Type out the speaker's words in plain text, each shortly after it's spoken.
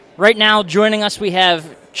Right now, joining us, we have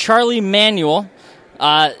Charlie Manuel,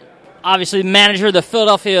 obviously manager of the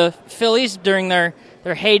Philadelphia Phillies during their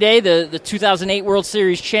heyday, the 2008 World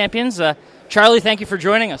Series champions. Charlie, thank you for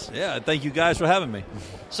joining us. Yeah, thank you guys for having me.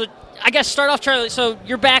 So, I guess start off, Charlie. So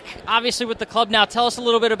you're back, obviously, with the club now. Tell us a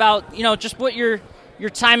little bit about, just what your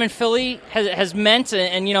time in Philly has meant,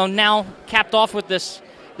 and now capped off with this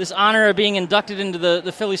honor of being inducted into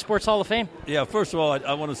the Philly Sports Hall of Fame. Yeah, first of all,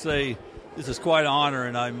 I want to say this is quite an honor,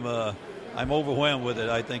 and I'm overwhelmed with it.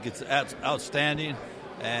 I think it's outstanding,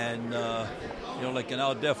 and and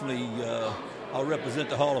I'll definitely I'll represent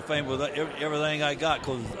the Hall of Fame with everything I got,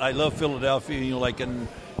 because I love Philadelphia. And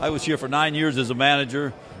I was here for 9 years as a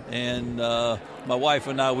manager, and my wife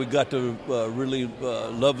and I, we got to really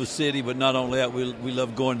love the city. But not only that, we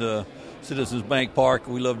love going to Citizens Bank Park.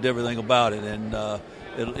 We loved everything about it, and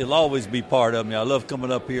it'll always be part of me. I love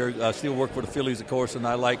coming up here. I still work for the Phillies, of course, and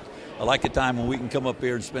I like a time when we can come up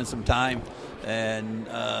here and spend some time. And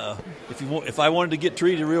if I wanted to get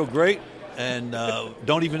treated real great and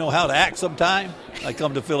don't even know how to act sometime, I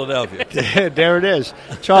come to Philadelphia. There it is.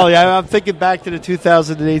 Charlie, I'm thinking back to the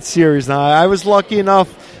 2008 series. Now, I was lucky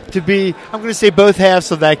enough to be, I'm going to say, both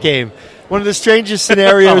halves of that game. One of the strangest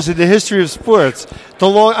scenarios in the history of sports.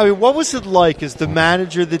 What was it like as the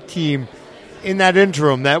manager of the team in that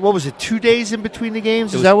interim? What was it, 2 days in between the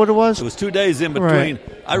games? Is that what it was? It was 2 days in between.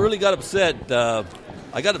 Right. I really got upset.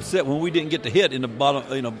 I got upset when we didn't get to hit in the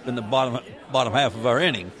bottom half of our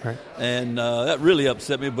inning, right. And that really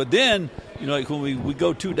upset me. But then, when we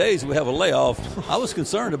go 2 days, we have a layoff. I was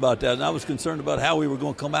concerned about that, and I was concerned about how we were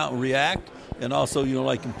going to come out and react, and also,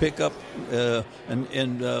 and pick up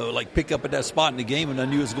pick up at that spot in the game. And I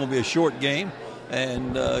knew it was going to be a short game.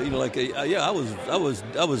 And I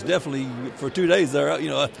was definitely for 2 days there.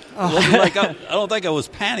 It wasn't like I don't think I was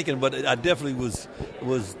panicking, but I definitely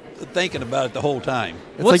was thinking about it the whole time.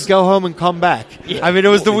 It's like go home and come back. Yeah. It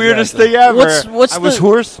was the weirdest thing ever. I was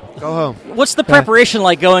hoarse. Go home. What's the preparation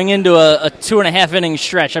like going into a 2.5 inning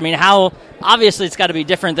stretch? how obviously it's got to be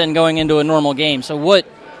different than going into a normal game. So what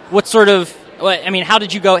sort of how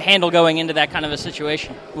did you handle going into that kind of a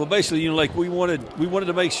situation? Well, basically, we wanted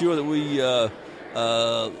to make sure that we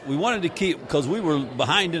wanted to keep, because we were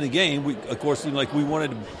behind in the game.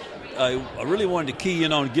 I really wanted to key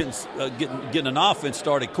in on getting an offense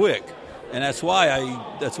started quick, and that's why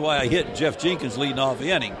I hit Jeff Jenkins leading off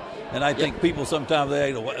the inning. And I think people sometimes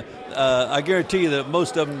I guarantee you that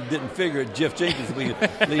most of them didn't figure Jeff Jenkins would be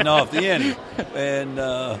leading off the inning, and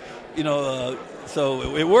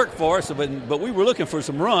so it worked for us. But we were looking for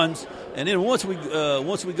some runs, and then once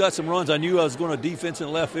we got some runs, I knew I was going to defense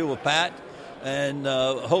in left field with Pat. And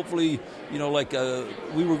hopefully, we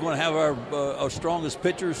were going to have our strongest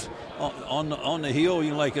pitchers on the hill,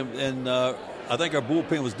 and I think our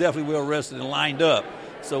bullpen was definitely well rested and lined up.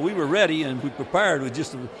 So we were ready and we prepared. With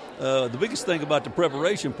just the biggest thing about the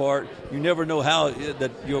preparation part, you never know how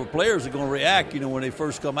that your players are going to react. When they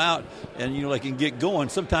first come out and and get going.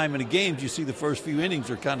 Sometime in the games, you see the first few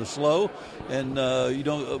innings are kind of slow, and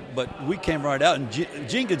But we came right out, and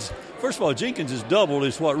Jenkins. First of all, Jenkins' double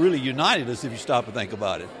is what really united us. If you stop and think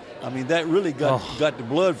about it, that really got the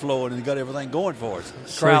blood flowing and got everything going for us.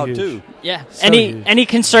 So crowd huge. too. Yeah. Any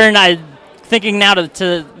concern? Thinking now to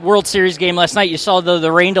the World Series game last night, you saw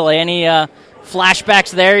the rain delay. Any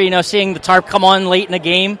flashbacks there? Seeing the tarp come on late in the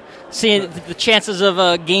game, seeing the chances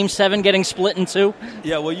of Game 7 getting split in two.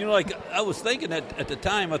 Yeah, well, I was thinking at the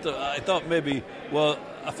time, I thought maybe,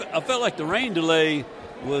 I felt like the rain delay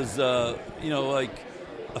was, I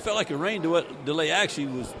felt like the rain delay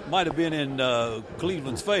actually might have been in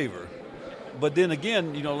Cleveland's favor. But then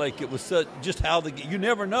again, it was just how you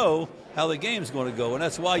never know how the game's going to go, and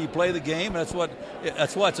that's why you play the game. That's why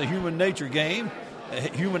it's a human nature game, a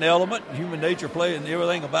human element, human nature play, and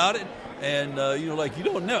everything about it. And you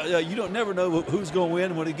don't never know who's going to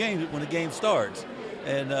win when the game starts.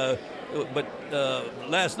 And but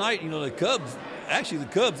last night, the Cubs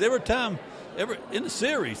in the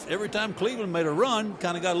series, every time Cleveland made a run,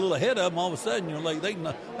 kind of got a little ahead of them, all of a sudden,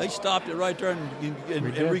 they stopped it right there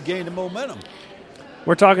and regained the momentum.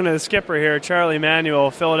 We're talking to the skipper here, Charlie Manuel,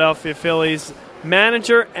 Philadelphia Phillies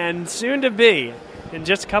manager and soon to be, in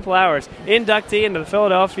just a couple hours, inductee into the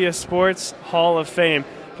Philadelphia Sports Hall of Fame.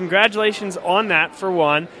 Congratulations on that, for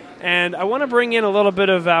one. And I want to bring in a little bit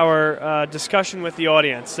of our discussion with the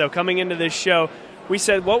audience. So coming into this show, we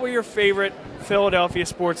said, what were your favorite Philadelphia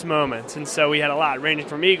sports moments? And so we had a lot, ranging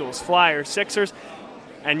from Eagles, Flyers, Sixers,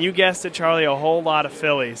 and you guessed it, Charlie, a whole lot of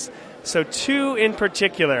Phillies. So two in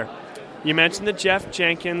particular. You mentioned the Jeff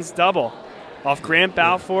Jenkins double off Grant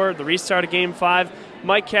Balfour, the restart of Game 5.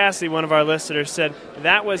 Mike Cassidy, one of our listeners, said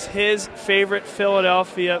that was his favorite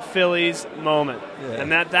Philadelphia Phillies moment. Yeah.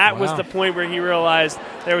 And that was the point where he realized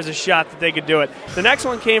there was a shot that they could do it. The next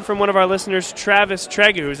one came from one of our listeners, Travis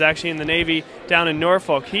Tregu, who's actually in the Navy down in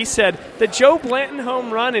Norfolk. He said the Joe Blanton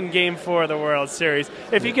home run in Game 4 of the World Series.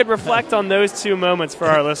 If you could reflect on those two moments for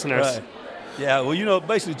our listeners. Right. Yeah, well,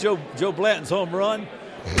 basically Joe Blanton's home run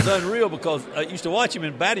was unreal because I used to watch him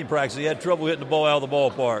in batting practice. He had trouble hitting the ball out of the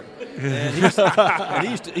ballpark. And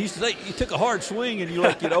he used to say, he took a hard swing and you'd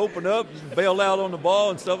open up and bail out on the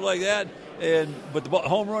ball and stuff like that. But the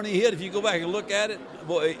home run he hit, if you go back and look at it,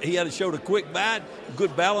 boy, he had to show a quick bat,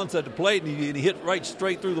 good balance at the plate, and he hit right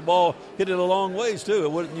straight through the ball, hit it a long ways too.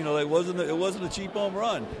 It wasn't, it wasn't a cheap home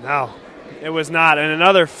run. No, it was not. And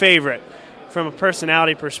another favorite from a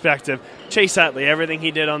personality perspective, Chase Utley, everything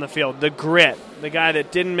he did on the field, the grit, the guy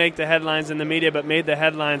that didn't make the headlines in the media but made the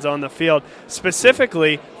headlines on the field,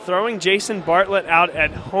 specifically throwing Jason Bartlett out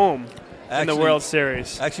at home in the World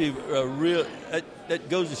Series. Actually, that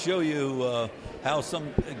goes to show you how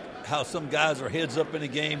some guys are heads up in the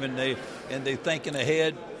game and they thinking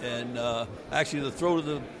ahead. And actually, the throw to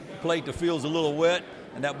the plate, the field's a little wet,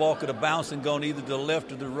 and that ball could have bounced and gone either to the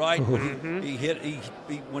left or the right. But he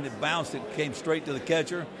when it bounced, it came straight to the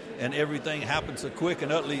catcher, and everything happened so quick.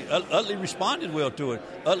 And Utley responded well to it.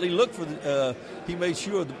 Utley looked for he made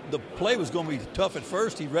sure the play was going to be tough at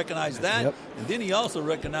first. He recognized that, and then he also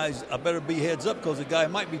recognized I better be heads up because the guy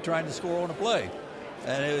might be trying to score on a play.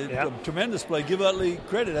 And a tremendous play. Give Utley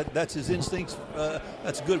credit. That's his instincts.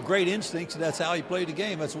 That's great instincts, and that's how he played the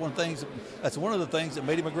game. That's one of the things that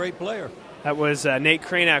made him a great player. That was Nate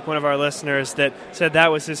Cranack, one of our listeners, that said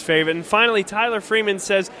that was his favorite. And finally, Tyler Freeman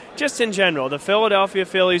says, just in general, the Philadelphia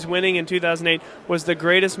Phillies winning in 2008 was the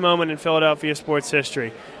greatest moment in Philadelphia sports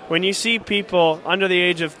history. When you see people under the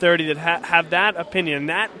age of 30 that have that opinion,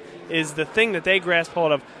 that is the thing that they grasp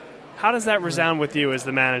hold of. How does that resound with you as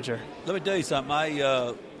the manager? Let me tell you something.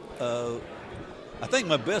 I think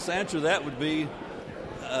my best answer to that would be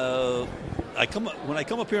when I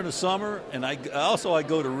come up here in the summer, and I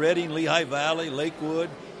go to Reading, Lehigh Valley, Lakewood,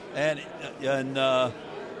 and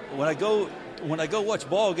when I go watch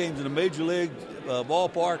ball games in the major league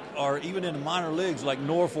ballpark, or even in the minor leagues like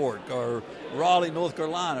Norfolk or Raleigh, North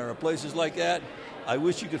Carolina, or places like that, I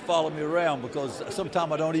wish you could follow me around because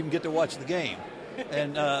sometimes I don't even get to watch the game.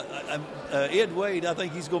 And Ed Wade, I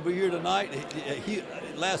think he's going to be here tonight.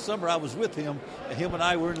 Last summer I was with him, and him and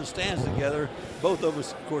I were in the stands together. Both of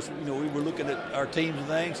us, of course, we were looking at our teams and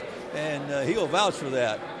things, and he'll vouch for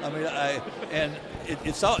that. I mean,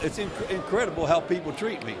 it's incredible how people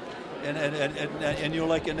treat me, and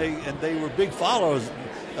they were big followers.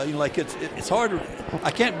 It's hard.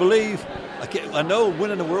 I can't believe. I know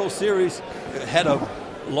winning the World Series had a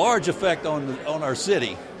large effect on our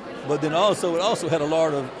city. But then it also had a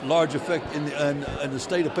large effect in the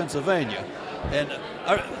state of Pennsylvania. And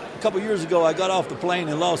a couple of years ago, I got off the plane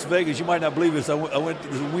in Las Vegas. You might not believe this. I went to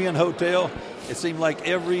the Wynn Hotel. It seemed like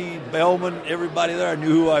every bellman, everybody there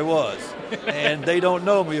knew who I was, and they don't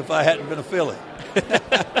know me if I hadn't been a Philly.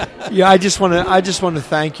 Yeah, I just want to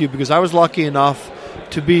thank you because I was lucky enough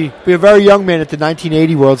to be a very young man at the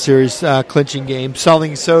 1980 World Series clinching game,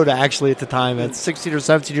 selling soda actually at the time at 16 or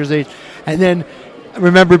 17 years of age, and then. I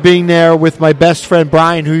remember being there with my best friend,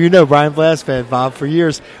 Brian, who you know, Brian Vlasfan, Bob, for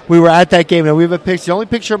years. We were at that game, and we have a picture. The only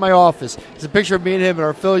picture in my office is a picture of me and him in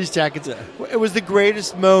our Phillies jackets. It was the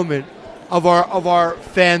greatest moment of our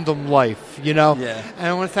fandom life, Yeah. And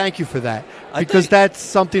I want to thank you for that because that's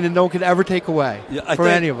something that no one could ever take away from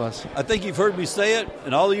any of us. I think you've heard me say it.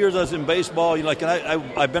 In all the years I was in baseball, and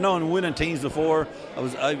I've been on winning teams before.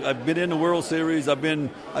 I've been in the World Series. I've been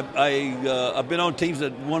on teams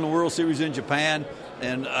that won the World Series in Japan.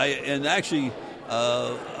 And actually,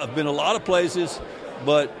 I've been a lot of places,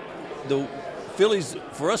 but the Phillies,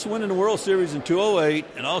 for us winning the World Series in 2008,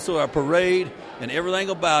 and also our parade and everything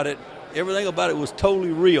about it was totally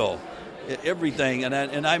real, everything.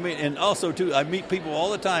 And also too, I meet people all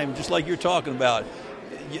the time, just like you're talking about,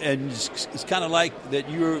 and it's kind of like that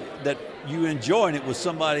you enjoying it with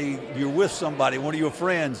somebody, you're with somebody, one of your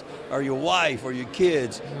friends or your wife or your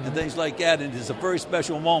kids and things like that, and it's a very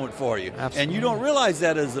special moment for you. Absolutely. And you don't realize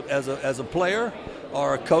that as a player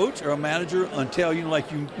or a coach or a manager until you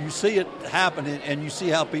see it happen and you see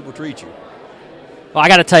how people treat you. Well, I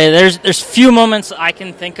got to tell you, there's few moments I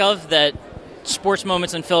can think of that sports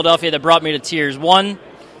moments in Philadelphia that brought me to tears. One,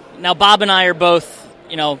 now Bob and I are both,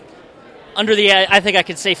 I think I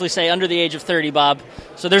could safely say under the age of 30, Bob.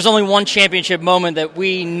 So there's only one championship moment that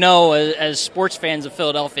we know as sports fans of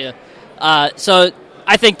Philadelphia. So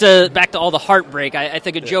I think back to all the heartbreak, I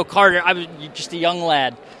think of Joe Carter. I was just a young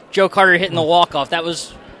lad, Joe Carter hitting the walk-off. That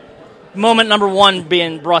was moment number one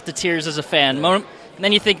being brought to tears as a fan. And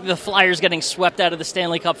then you think the Flyers getting swept out of the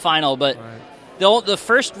Stanley Cup final. But the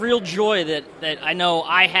first real joy that I know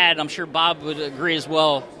I had, I'm sure Bob would agree as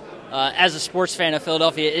well, as a sports fan of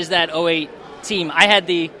Philadelphia, is that 2008 team. I had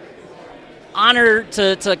the honor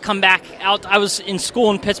to come back out. I was in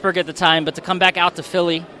school in Pittsburgh at the time, but to come back out to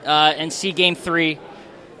Philly and see Game 3.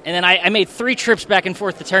 And then I made 3 trips back and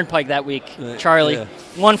forth to Turnpike that week, Charlie. Yeah.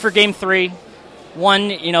 One for Game 3, one,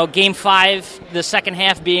 Game 5, the second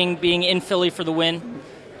half being in Philly for the win,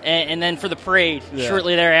 and then for the parade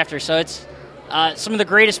shortly thereafter. So it's some of the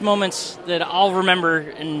greatest moments that I'll remember,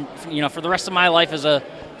 and for the rest of my life as a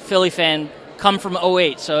Philly fan, come from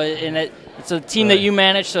 2008. So it's a team that you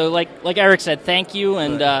manage. So like Eric said, thank you,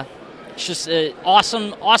 and it's just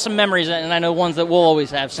awesome memories, and I know ones that we'll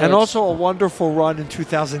always have. So and also a wonderful run in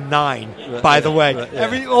 2009, by the way.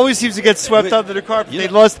 Everything always seems to get swept under the carpet. They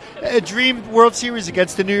lost a dream World Series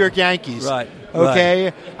against the New York Yankees. Right. Okay?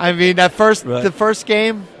 Right. I mean, the first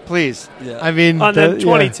game, please. Yeah. I mean, on the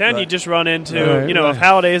 2010, you just run into, if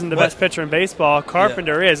Halladay isn't the best pitcher in baseball,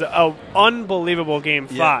 Carpenter is. An unbelievable Game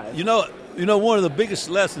 5. One of the biggest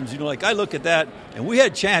lessons, I look at that, and we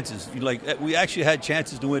had chances. We actually had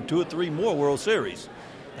chances to win 2 or 3 more World Series.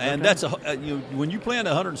 And that's when you play on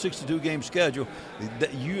a 162-game schedule,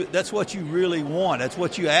 that's what you really want. That's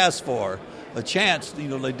what you ask for, a chance, to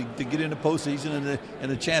get into postseason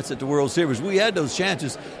and a chance at the World Series. We had those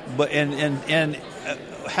chances, but and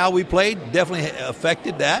how we played definitely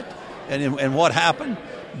affected that, and what happened.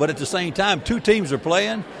 But at the same time, 2 teams are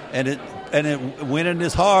playing, and winning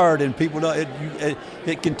is hard, and people know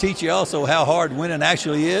it can teach you also how hard winning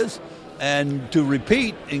actually is, and to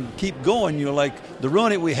repeat and keep going. The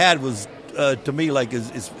run that we had was to me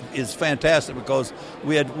is fantastic, because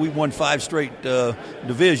we won 5 straight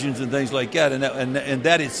divisions and things like that, and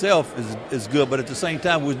that itself is good. But at the same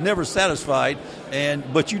time, we're never satisfied,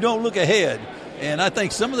 but you don't look ahead. And I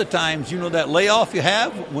think some of the times, that layoff you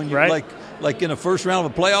have when you're like in the first round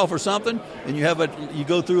of a playoff or something, and you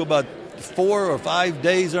go through about 4 or 5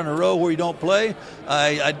 days in a row where you don't play,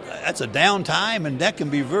 that's a downtime, and that can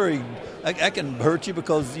be that can hurt you,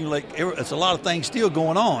 because it's a lot of things still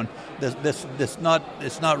going on that's not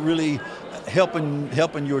really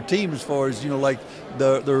helping your team as far as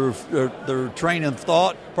their training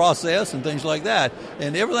thought process and things like that,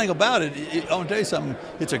 and everything about it. I want to tell you something.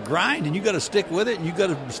 It's a grind, and you got to stick with it, and you got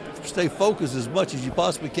to stay focused as much as you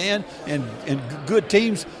possibly can. And good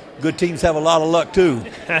teams have a lot of luck too.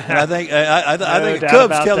 And I think the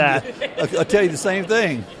Cubs I'll tell you the same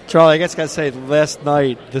thing. Charlie, I guess I got to say, last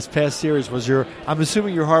night, this past series was I'm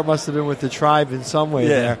assuming your heart must have been with the Tribe in some way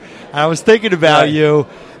there. And I was thinking about you.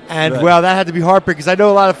 And, that had to be heartbreaking, because I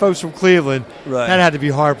know a lot of folks from Cleveland. Right. That had to be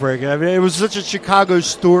heartbreaking. I mean, it was such a Chicago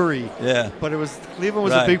story. Yeah. But Cleveland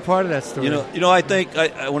was a big part of that story. I think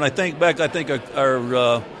when I think back, I think our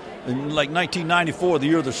in 1994, the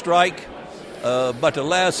year of the strike, but the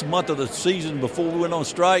last month of the season before we went on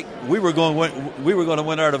strike, we were going to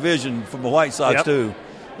win our division from the White Sox too.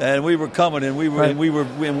 And we were coming, and we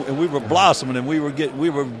were blossoming, and we were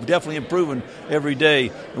definitely improving every day.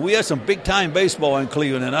 And we had some big time baseball in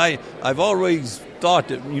Cleveland, and I've always thought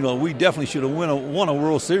that we definitely should have won a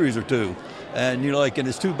World Series or 2. And and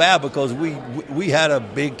it's too bad, because we had a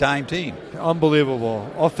big time team.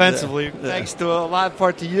 Unbelievable offensively, thanks to a lot of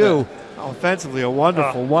part to you. Offensively, a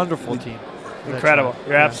wonderful team. Incredible.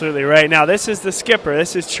 You're absolutely right. Now, this is the skipper.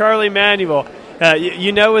 This is Charlie Manuel.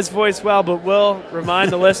 You know his voice well, but we'll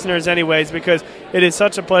remind the listeners anyways, because it is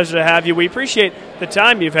such a pleasure to have you. We appreciate the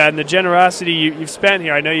time you've had and the generosity you've spent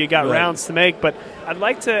here. I know you got rounds to make, but I'd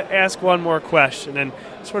like to ask one more question. And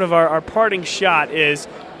sort of our parting shot is,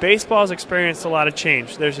 baseball's experienced a lot of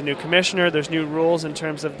change. There's a new commissioner. There's new rules in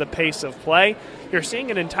terms of the pace of play. You're seeing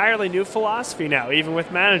an entirely new philosophy now, even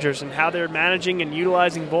with managers and how they're managing and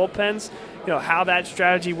utilizing bullpens, how that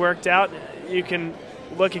strategy worked out. You can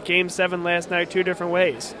look at Game 7 last night 2 different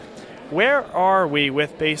ways. Where are we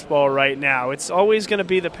with baseball right now? It's always going to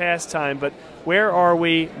be the pastime, but where are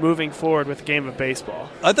we moving forward with the game of baseball?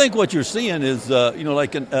 I think what you're seeing is,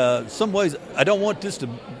 in some ways, I don't want this to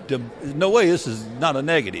no way this is not a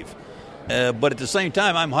negative. But at the same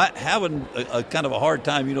time, I'm having a kind of a hard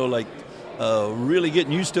time, really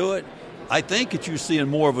getting used to it. I think that you're seeing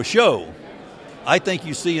more of a show. I think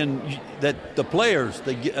you're seeing that the players,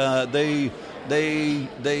 they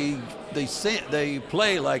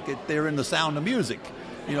play like they're in the Sound of Music,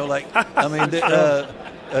 if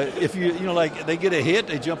they get a hit,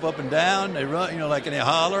 they jump up and down, they run, and they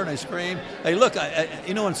holler and they scream. Hey, look,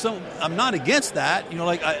 I'm not against that,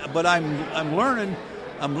 but I'm learning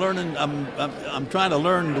I'm learning. I'm trying to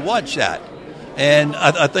learn to watch that. And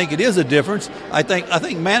I think it is a difference. I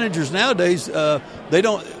think managers nowadays they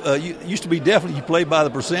don't. Used to be definitely you play by the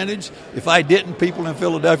percentage. If I didn't, people in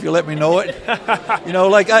Philadelphia let me know it.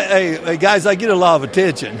 Like hey guys, I get a lot of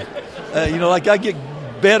attention. Like I get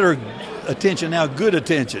better attention now, good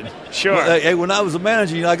attention. Sure. Hey, when I was a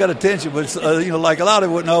manager, I got attention, but like a lot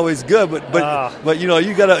of it wasn't always good. But you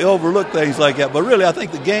got to overlook things like that. But really, I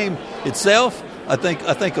think the game itself. I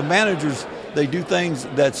think of managers. They do things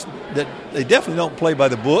that they definitely don't play by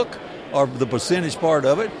the book or the percentage part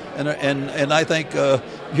of it, and I think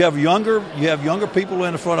you have younger people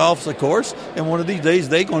in the front office, of course, and one of these days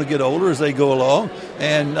they're going to get older as they go along,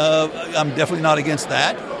 and I'm definitely not against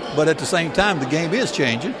that, but at the same time the game is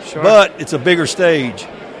changing, sure. But it's a bigger stage,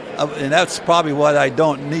 and that's probably what I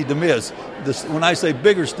don't need to miss. When I say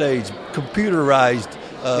bigger stage, computerized.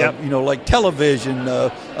 Like television,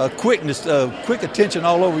 quickness, quick attention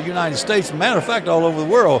all over the United States. Matter of fact, all over the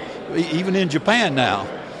world, even in Japan now.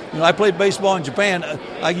 I played baseball in Japan.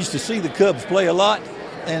 I used to see the Cubs play a lot,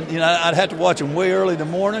 and I'd have to watch them way early in the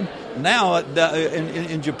morning. Now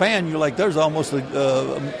in Japan, there's almost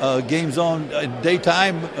games on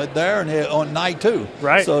daytime there and on night too.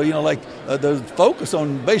 Right. So the focus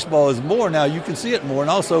on baseball is more now. You can see it more,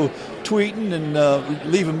 and also tweeting and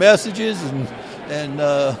leaving messages and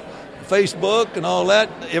Facebook and all that,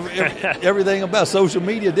 everything about social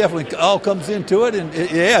media definitely all comes into it, and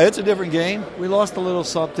it's a different game. We lost a little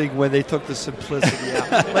something when they took the simplicity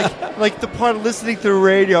out. like the part of listening to the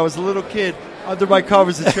radio. I was a little kid under my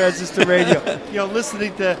covers of transistor radio,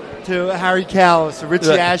 listening to Harry Callis or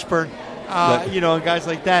Richie Ashburn, and guys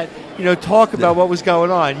like that, talk about what was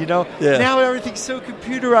going on. Now everything's so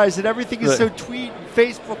computerized and everything is so tweet,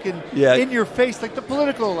 Facebook, and in your face, like the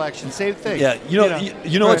political election, same thing. Yeah,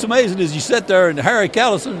 what's amazing is you sit there and Harry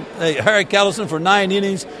Callison for 9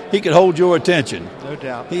 innings, he could hold your attention. No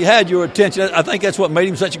doubt. He had your attention. I think that's what made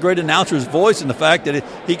him such a great announcer, his voice and the fact that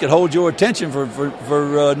he could hold your attention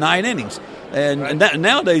for 9 innings. And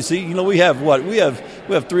nowadays, see, we have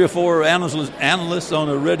 3 or 4 analysts on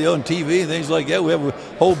the radio and TV and things like that. We have a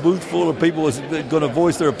whole booth full of people that's going to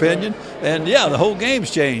voice their opinion, and the whole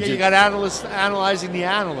game's changed. Yeah, you got analysts analyzing the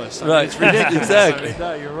analysts. Right, it's ridiculous. Exactly.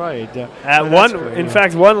 You're right. In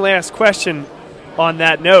fact, one last question on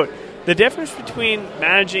that note: the difference between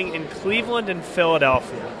managing in Cleveland and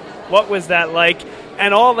Philadelphia. What was that like?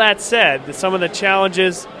 And all that said, some of the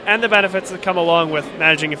challenges and the benefits that come along with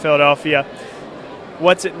managing in Philadelphia,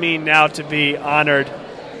 what's it mean now to be honored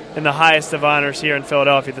in the highest of honors here in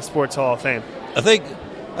Philadelphia, the Sports Hall of Fame? I think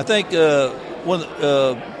I'd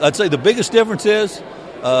say the biggest difference is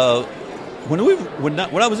when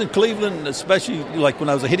I was in Cleveland, especially like when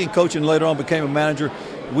I was a hitting coach and later on became a manager,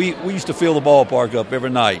 we used to fill the ballpark up every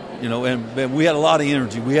night, and we had a lot of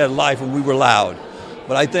energy. We had life and we were loud.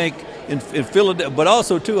 But I think in Philadelphia, but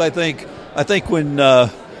also too, I think when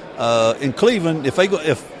in Cleveland, if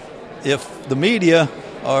the media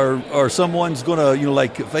or someone's going to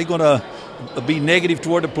if they're going to be negative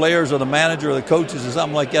toward the players or the manager or the coaches or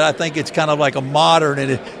something like that, I think it's kind of like a modern,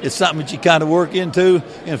 and it's something that you kind of work into.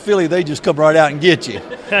 In Philly, they just come right out and get you.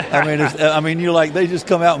 They just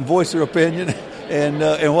come out and voice their opinion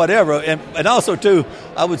and whatever. And also too,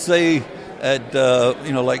 I would say it's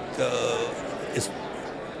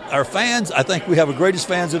our fans. I think we have the greatest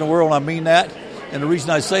fans in the world, and I mean that. And the reason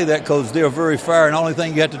I say that because they're very fair, and the only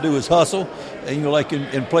thing you have to do is hustle and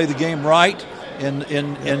and play the game right. And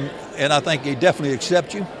I think they definitely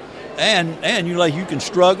accept you. And you can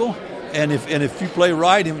struggle, and if you play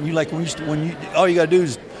right, and when all you got to do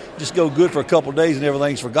is just go good for a couple of days and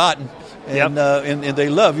everything's forgotten. And and they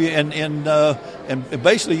love you, and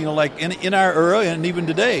basically in our era and even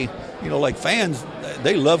today, fans,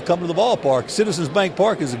 they love coming to the ballpark. Citizens Bank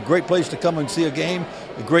Park is a great place to come and see a game,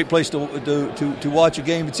 a great place to watch a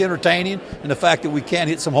game. It's entertaining, and the fact that we can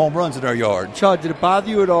hit some home runs in our yard. Chad, did it bother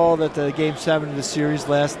you at all that the Game 7 of the series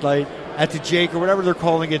last night at the Jake or whatever they're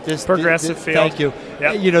calling it, this Progressive Field? Thank you.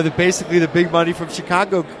 Yep. Basically the big money from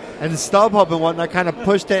Chicago and the StubHub and whatnot kind of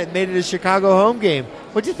pushed it and made it a Chicago home game.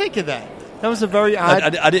 What do you think of that? That was a very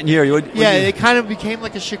odd... I didn't hear you. It kind of became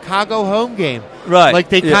like a Chicago home game. Right. Like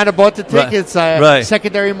they kind of bought the tickets,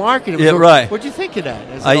 secondary market. Right. What do you think of that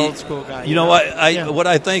as an old school guy? What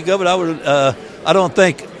I think of it, I don't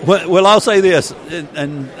think... Well, I'll say this,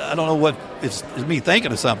 and I don't know what it's me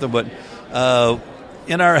thinking of something, but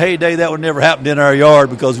in our heyday, that would never happen in our yard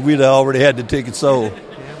because we'd already had the tickets sold.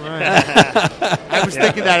 I was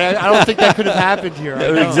thinking that. I don't think that could have happened here.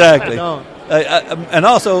 Exactly. And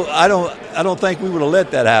also, I don't think we would have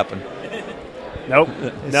let that happen. Nope.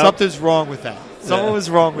 Something's wrong with that. Someone was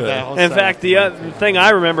wrong with that whole In setup. fact, the thing I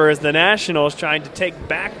remember is the Nationals trying to take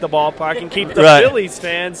back the ballpark and keep the Right. Phillies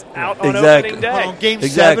fans out on Exactly. opening day. Well, Game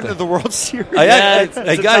Exactly. 7 of the World Series. It's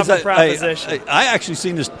a guys, tougher proposition. I actually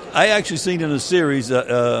seen this. I actually seen in a series.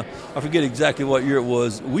 I forget exactly what year it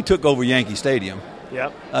was. We took over Yankee Stadium.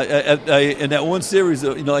 Yep. In that one series,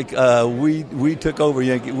 we took over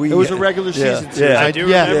Yankee. It was a regular season series. Yeah. I do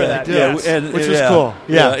remember that, yes. Which was cool.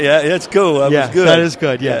 Yeah. it's cool. That was good. That is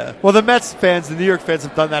good. Yeah. Well, the Mets fans, the New York fans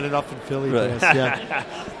have done that enough in Philly. Right. Fans. Yeah.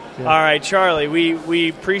 All right, Charlie, we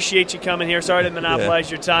appreciate you coming here. Sorry to monopolize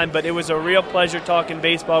your time, but it was a real pleasure talking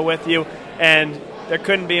baseball with you, and there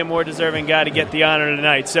couldn't be a more deserving guy to get the honor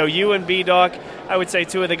tonight. So you and B-Doc, I would say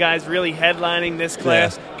two of the guys really headlining this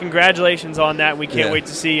class. Yeah. Congratulations on that. We can't wait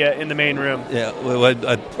to see you in the main room. Yeah, well,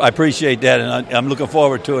 I appreciate that, and I'm looking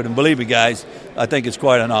forward to it. And believe me, guys, I think it's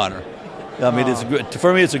quite an honor. I mean,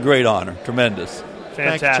 for me, it's a great honor. Tremendous.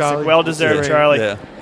 Fantastic. Charlie. Well deserved, Great. Charlie. Yeah.